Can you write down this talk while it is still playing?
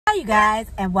Hi you guys,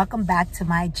 and welcome back to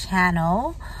my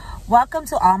channel. Welcome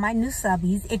to all my new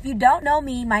subbies. If you don't know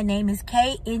me, my name is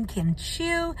K Nkem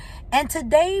Chuk, and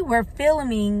today we're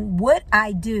filming what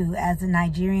I do as a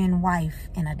Nigerian wife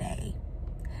in a day.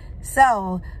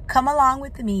 So come along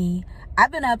with me.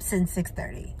 I've been up since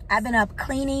 6:30. I've been up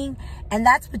cleaning, and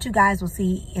that's what you guys will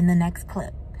see in the next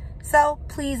clip. So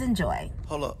please enjoy.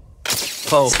 Hold up.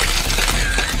 Pose.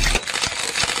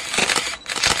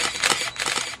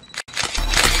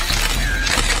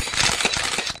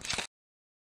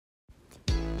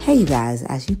 Hey you guys,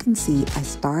 as you can see, I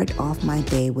start off my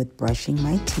day with brushing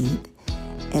my teeth,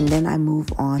 and then I move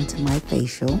on to my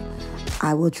facial.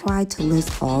 I will try to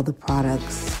list all the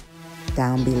products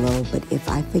down below, but if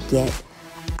I forget,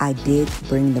 I did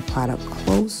bring the product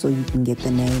close so you can get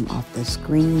the name off the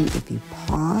screen if you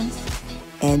pause.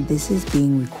 And this is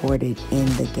being recorded in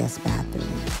the guest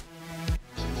bathroom.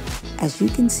 As you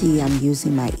can see, I'm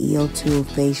using my EO2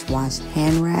 face wash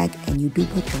hand rag, and you do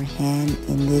put your hand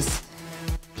in this,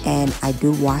 and I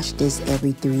do wash this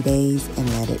every 3 days and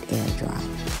let it air dry.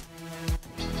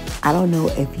 I don't know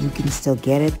if you can still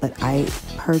get it, but I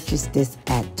purchased this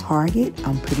at Target.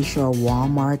 I'm pretty sure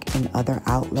Walmart and other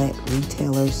outlet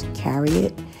retailers carry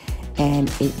it,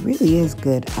 and it really is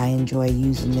good. I enjoy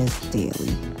using this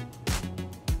daily.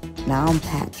 Now I'm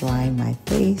pat drying my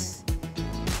face,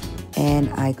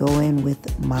 and I go in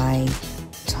with my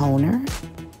toner.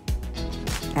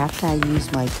 After I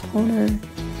use my toner,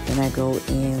 then I go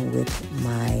in with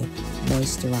my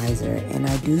moisturizer, and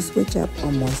I do switch up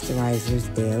on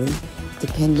moisturizers daily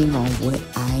depending on what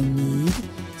I need.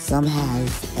 Some has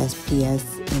SPS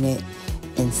in it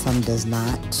and some does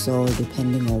not, so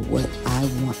depending on what I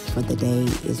want for the day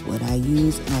is what I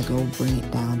use, and I go bring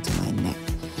it down to my neck.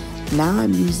 Now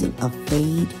I'm using a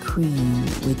fade cream,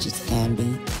 which is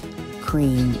ambi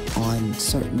cream, on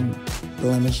certain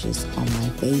blemishes on my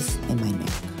face and my neck.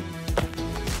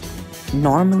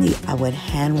 Normally I would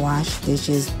hand wash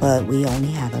dishes, but we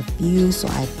only have a few, so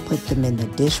I put them in the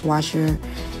dishwasher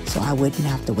so I wouldn't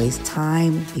have to waste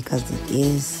time, because it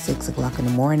is 6 o'clock in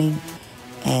the morning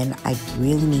and I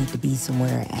really need to be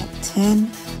somewhere at 10.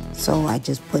 So I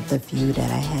just put the few that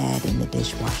I had in the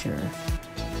dishwasher,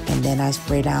 and then I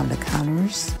spray down the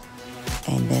counters,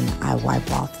 and then I wipe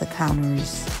off the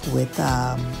counters with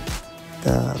the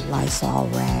Lysol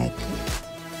rag.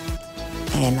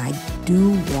 And I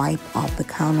do wipe off the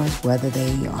counters whether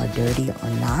they are dirty or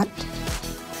not,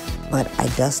 but I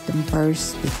dust them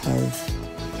first because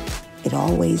it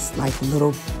always like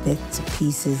little bits of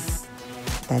pieces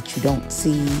that you don't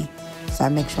see. So I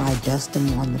make sure I dust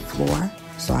them on the floor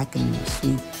so I can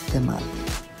sweep them up.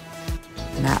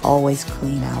 And I always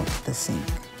clean out the sink.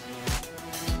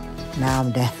 Now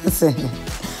I'm dancing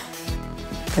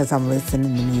because I'm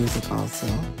listening to music also.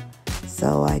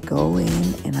 So I go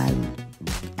in, and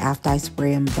after I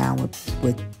spray them down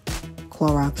with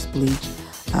Clorox bleach,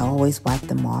 I always wipe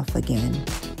them off again,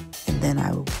 and then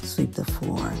I sweep the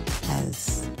floor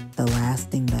as the last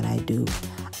thing that I do.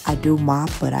 I do mop,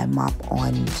 but I mop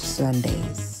on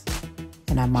Sundays,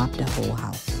 and I mop the whole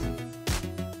house.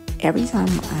 Every time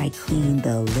I clean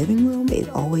the living room, it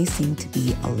always seems to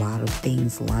be a lot of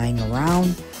things lying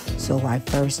around, so I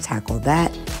first tackle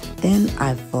that. Then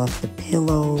I fluff the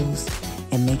pillows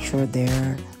and make sure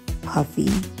they're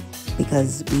puffy,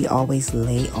 because we always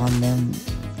lay on them.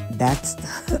 That's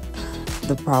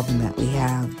the problem that we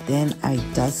have. Then I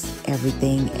dust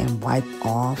everything and wipe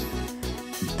off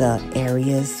the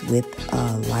areas with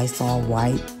a Lysol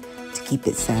wipe to keep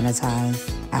it sanitized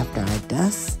after I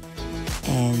dust.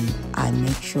 And I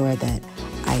make sure that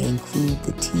I include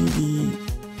the TV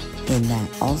in that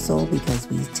also, because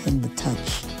we tend to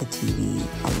touch the TV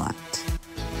a lot.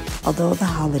 Although the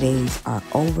holidays are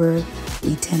over,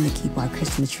 we tend to keep our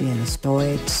Christmas tree in the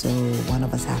storage, so one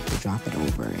of us have to drop it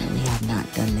over, and we have not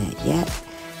done that yet.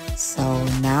 So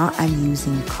now I'm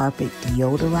using carpet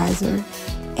deodorizer,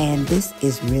 and this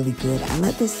is really good. I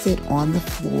let this sit on the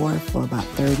floor for about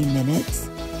 30 minutes.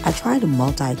 I try to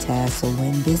multitask, so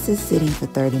when this is sitting for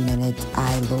 30 minutes,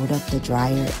 I load up the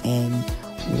dryer and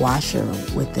washer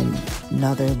with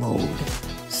another load.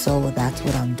 So that's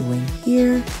what I'm doing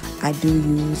here. I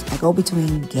go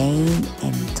between Gain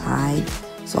and Tide,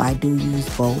 so I do use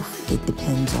both. It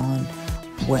depends on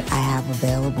what I have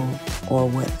available or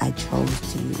what I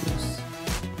chose to use.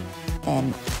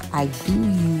 And I do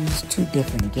use two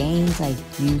different Gains. I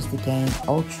use the Gain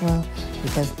Ultra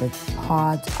because the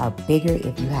pods are bigger.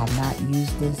 If you have not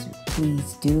used this,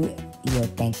 please do. You'll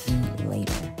thank me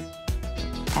later.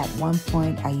 At one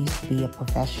point, I used to be a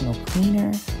professional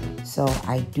cleaner, so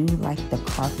I do like the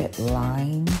carpet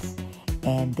lines,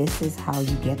 and this is how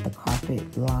you get the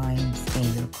carpet lines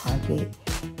in your carpet. it.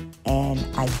 And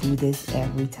I do this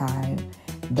every time.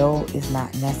 Though it's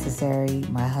not necessary,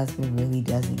 my husband really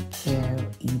doesn't care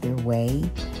either way.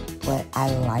 But I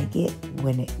like it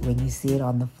when you see it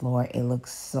on the floor. It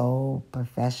looks so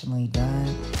professionally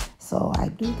done. So I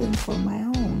do them for my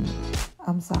own.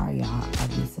 I'm sorry, y'all. I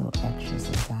be so extra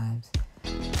sometimes.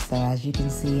 So as you can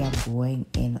see, I'm going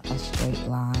in a straight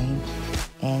line.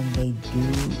 And they do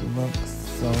look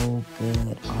so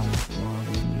good on the floor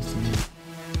when you see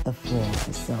the floor.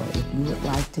 So if you would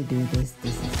like to do this,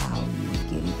 this is how you would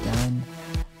get it done.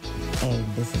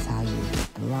 And this is how you would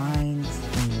get the lines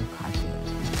in your carpet.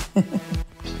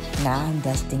 Now I'm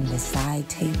dusting the side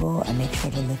table. I make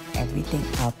sure to lift everything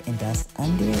up and dust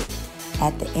under it.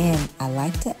 At the end, I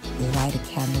like to light a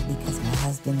candle because my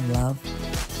husband loves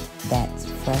that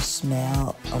fresh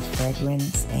smell of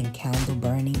fragrance and candle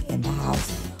burning in the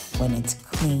house when it's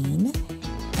clean.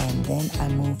 And then I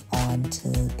move on to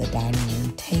the dining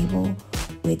room table,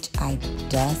 which I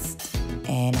dust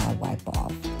and I wipe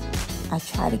off. I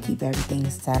try to keep everything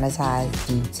sanitized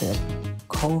due to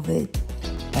COVID,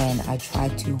 and I try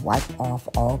to wipe off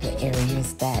all the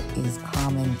areas that is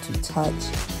common to touch.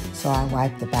 So I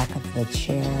wipe the back of the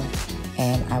chair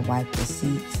and I wipe the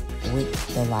seats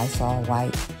with the Lysol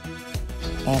wipe.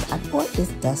 And I bought this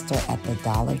duster at the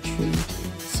Dollar Tree.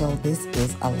 So this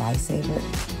is a lifesaver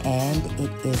and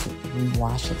it is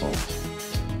rewashable.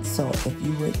 So if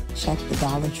you would check the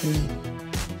Dollar Tree,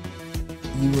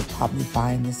 you would probably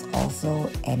find this also,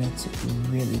 and it's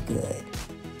really good.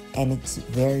 And it's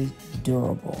very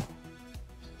durable.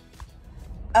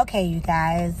 Okay, you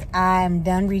guys, I'm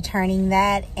done returning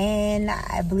that, and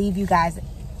I believe you guys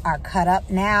are cut up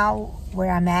now. Where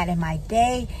I'm at in my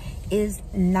day is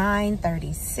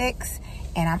 9:36,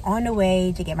 and I'm on the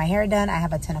way to get my hair done. I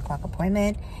have a 10 o'clock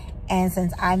appointment, and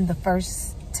since I'm the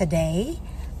first today,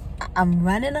 I'm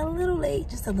running a little late,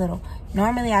 just a little.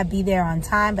 Normally I'd be there on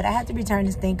time, but I had to return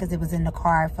this thing because it was in the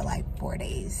car for like 4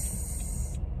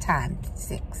 days, times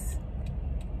 6.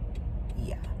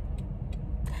 Yeah.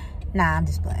 Nah, I'm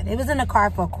just playing. It was in the car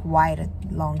for quite a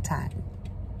long time.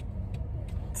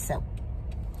 So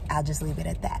I'll just leave it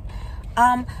at that.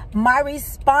 My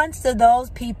response to those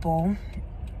people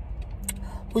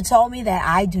who told me that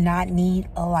I do not need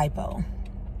a lipo.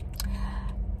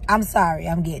 I'm sorry,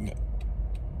 I'm getting it.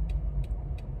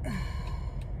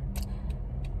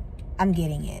 I'm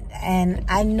getting it. And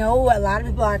I know a lot of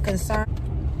people are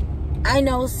concerned. I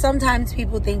know sometimes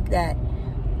people think that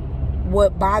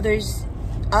what bothers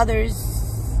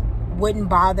others wouldn't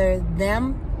bother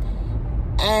them.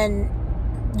 And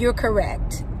you're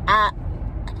correct.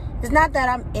 It's not that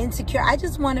I'm insecure. I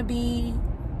just want to be,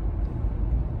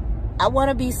 I want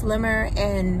to be slimmer,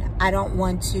 and I don't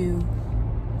want to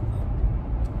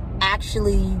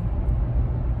actually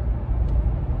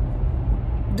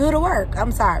do the work.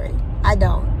 I'm sorry. I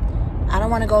don't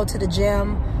want to go to the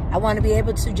gym. I want to be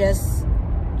able to just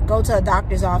go to a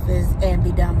doctor's office and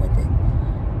be done with it.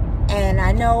 And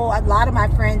I know a lot of my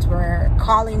friends were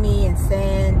calling me and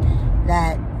saying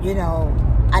that, you know,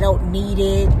 I don't need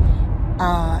it.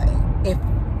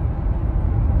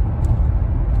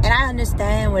 And I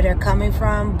understand where they're coming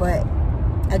from, but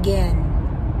again,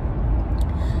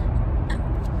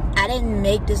 I didn't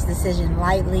make this decision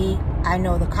lightly. I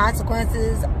know the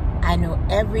consequences. I know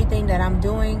everything that I'm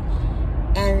doing,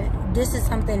 and this is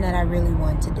something that I really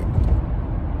want to do.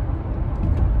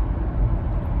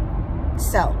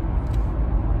 So,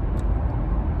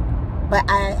 but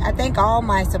I thank all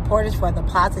my supporters for the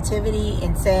positivity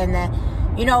and saying that,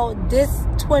 you know, this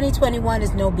 2021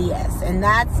 is no BS. And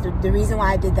that's the reason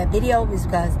why I did that video, is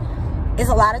because it's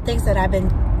a lot of things that I've been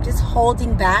just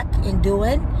holding back and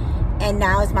doing, and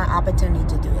now is my opportunity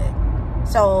to do it.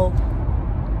 So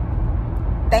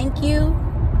thank you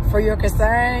for your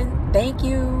concern. Thank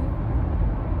you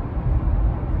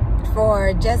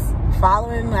for just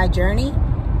following my journey.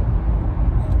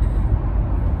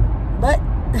 But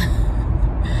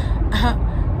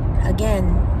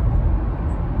again,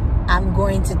 I'm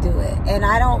going to do it. And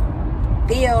I don't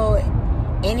feel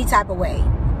any type of way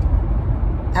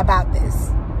about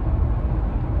this.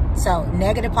 So,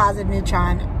 negative, positive,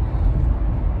 neutron,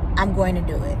 I'm going to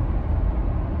do it.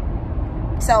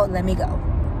 So, let me go.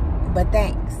 But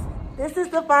thanks. This is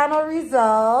the final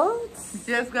results.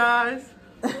 Yes, guys.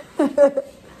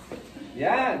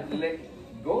 Yeah,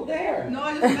 go there. No,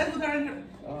 I just messed with her in her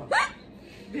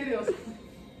videos.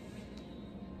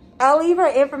 I'll leave her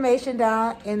information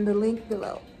down in the link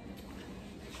below.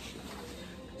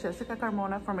 Jessica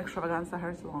Carmona from Extravaganza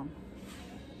Hair Salon.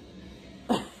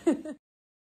 I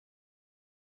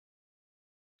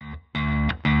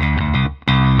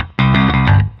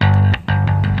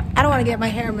don't want to get my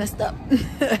hair messed up.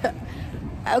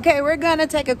 Okay, we're going to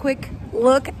take a quick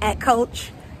look at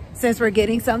Coach since we're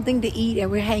getting something to eat and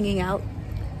we're hanging out.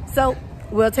 So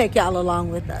we'll take y'all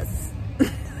along with us.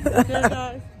 Okay,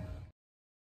 guys.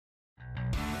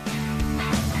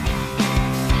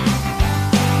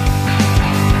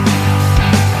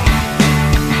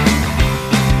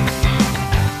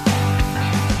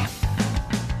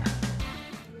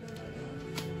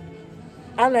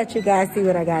 I'll let you guys see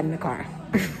what I got in the car.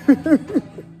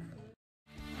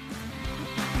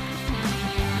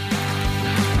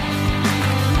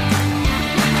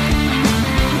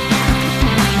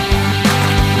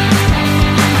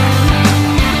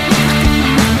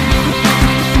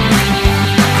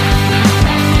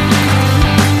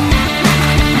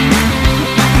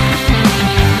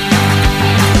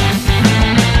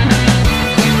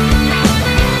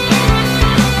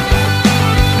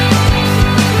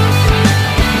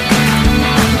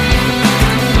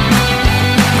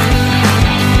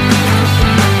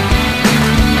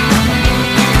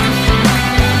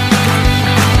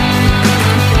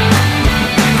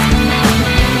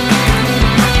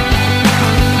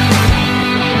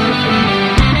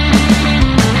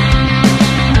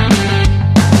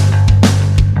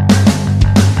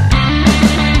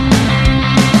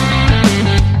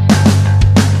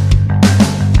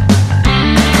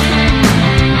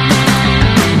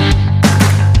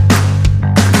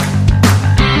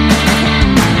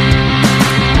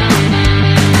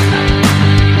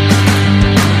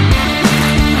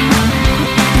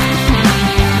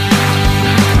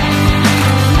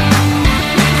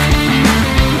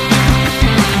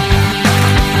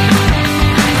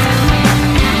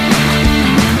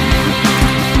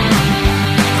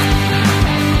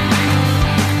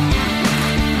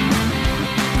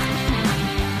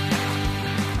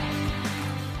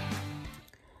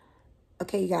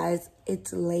 Okay, you guys,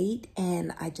 it's late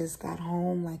and I just got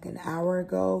home like an hour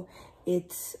ago.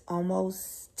 It's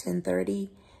almost 10:30,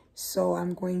 so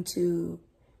I'm going to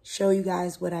show you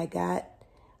guys what I got.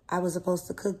 I was supposed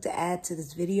to cook to add to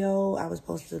this video. I was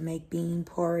supposed to make bean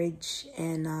porridge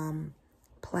and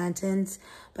plantains,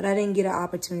 but I didn't get an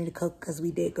opportunity to cook because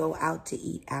we did go out to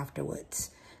eat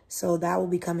afterwards. So that will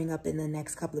be coming up in the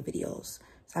next couple of videos.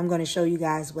 So I'm going to show you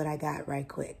guys what I got right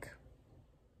quick.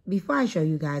 Before I show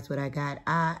you guys what I got,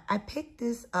 I picked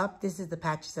this up. This is the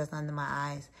patch that's under my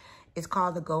eyes. It's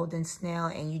called the Golden Snail,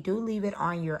 and you do leave it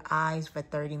on your eyes for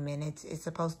 30 minutes. It's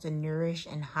supposed to nourish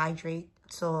and hydrate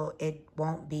so it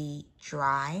won't be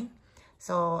dry.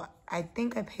 So I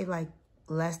think I paid like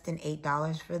less than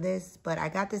 $8 for this, but I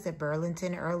got this at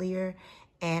Burlington earlier,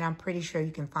 and I'm pretty sure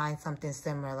you can find something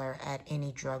similar at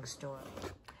any drugstore.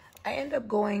 I end up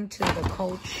going to the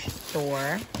Coach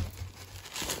store,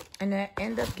 and I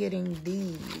end up getting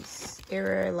these. They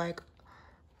were like,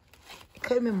 it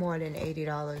could have been more than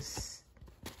 $80.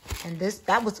 And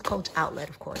that was Coach outlet,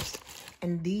 of course.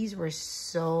 And these were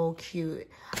so cute.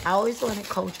 I always wanted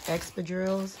Coach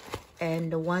espadrilles,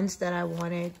 and the ones that I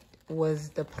wanted was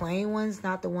the plain ones,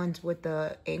 not the ones with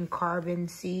the in carbon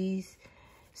C's.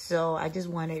 So I just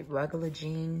wanted regular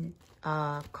jean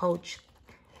Coach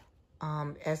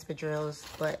espadrilles,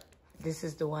 but this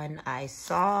is the one I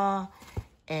saw,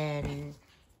 and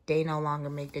they no longer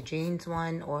make the jeans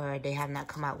one, or they have not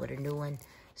come out with a new one.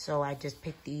 So I just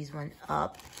picked these one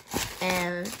up.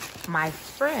 And my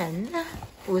friend,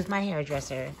 who is my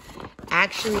hairdresser,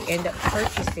 actually ended up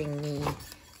purchasing me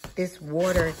this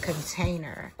water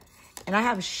container. And I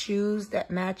have shoes that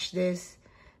match this,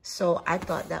 so I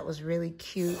thought that was really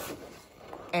cute.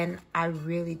 And I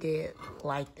really did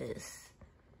like this.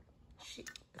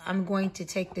 I'm going to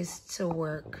take this to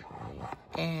work,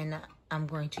 and I'm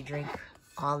going to drink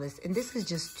all this. And this is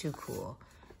just too cool.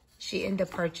 She ended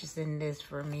up purchasing this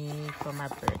for me for my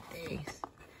birthday.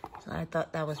 So I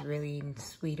thought that was really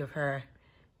sweet of her.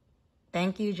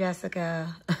 Thank you,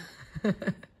 Jessica.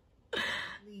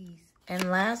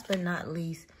 And last but not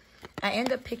least, I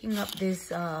ended up picking up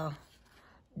this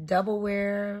Double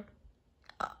Wear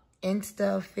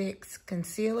Insta Fix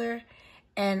Concealer.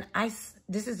 And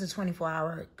this is the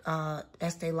 24-hour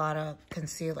Estee Lauder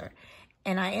concealer.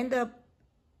 And I end up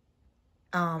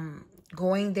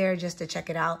going there just to check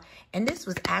it out. And this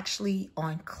was actually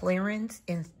on clearance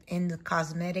in the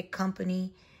cosmetic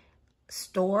company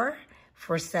store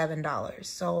for $7.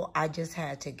 So I just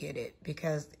had to get it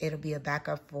because it'll be a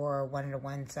backup for one of the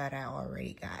ones that I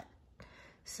already got.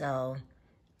 So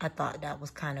I thought that was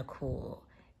kind of cool.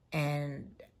 And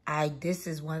this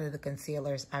is one of the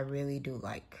concealers I really do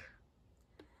like.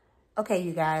 Okay,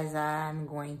 you guys, I'm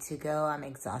going to go. I'm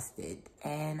exhausted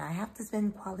and I have to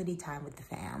spend quality time with the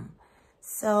fam.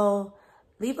 So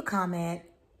leave a comment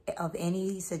of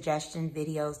any suggestion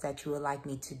videos that you would like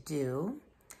me to do,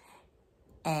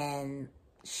 and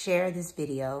share this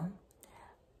video,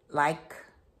 like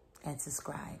and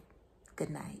subscribe. Good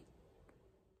night.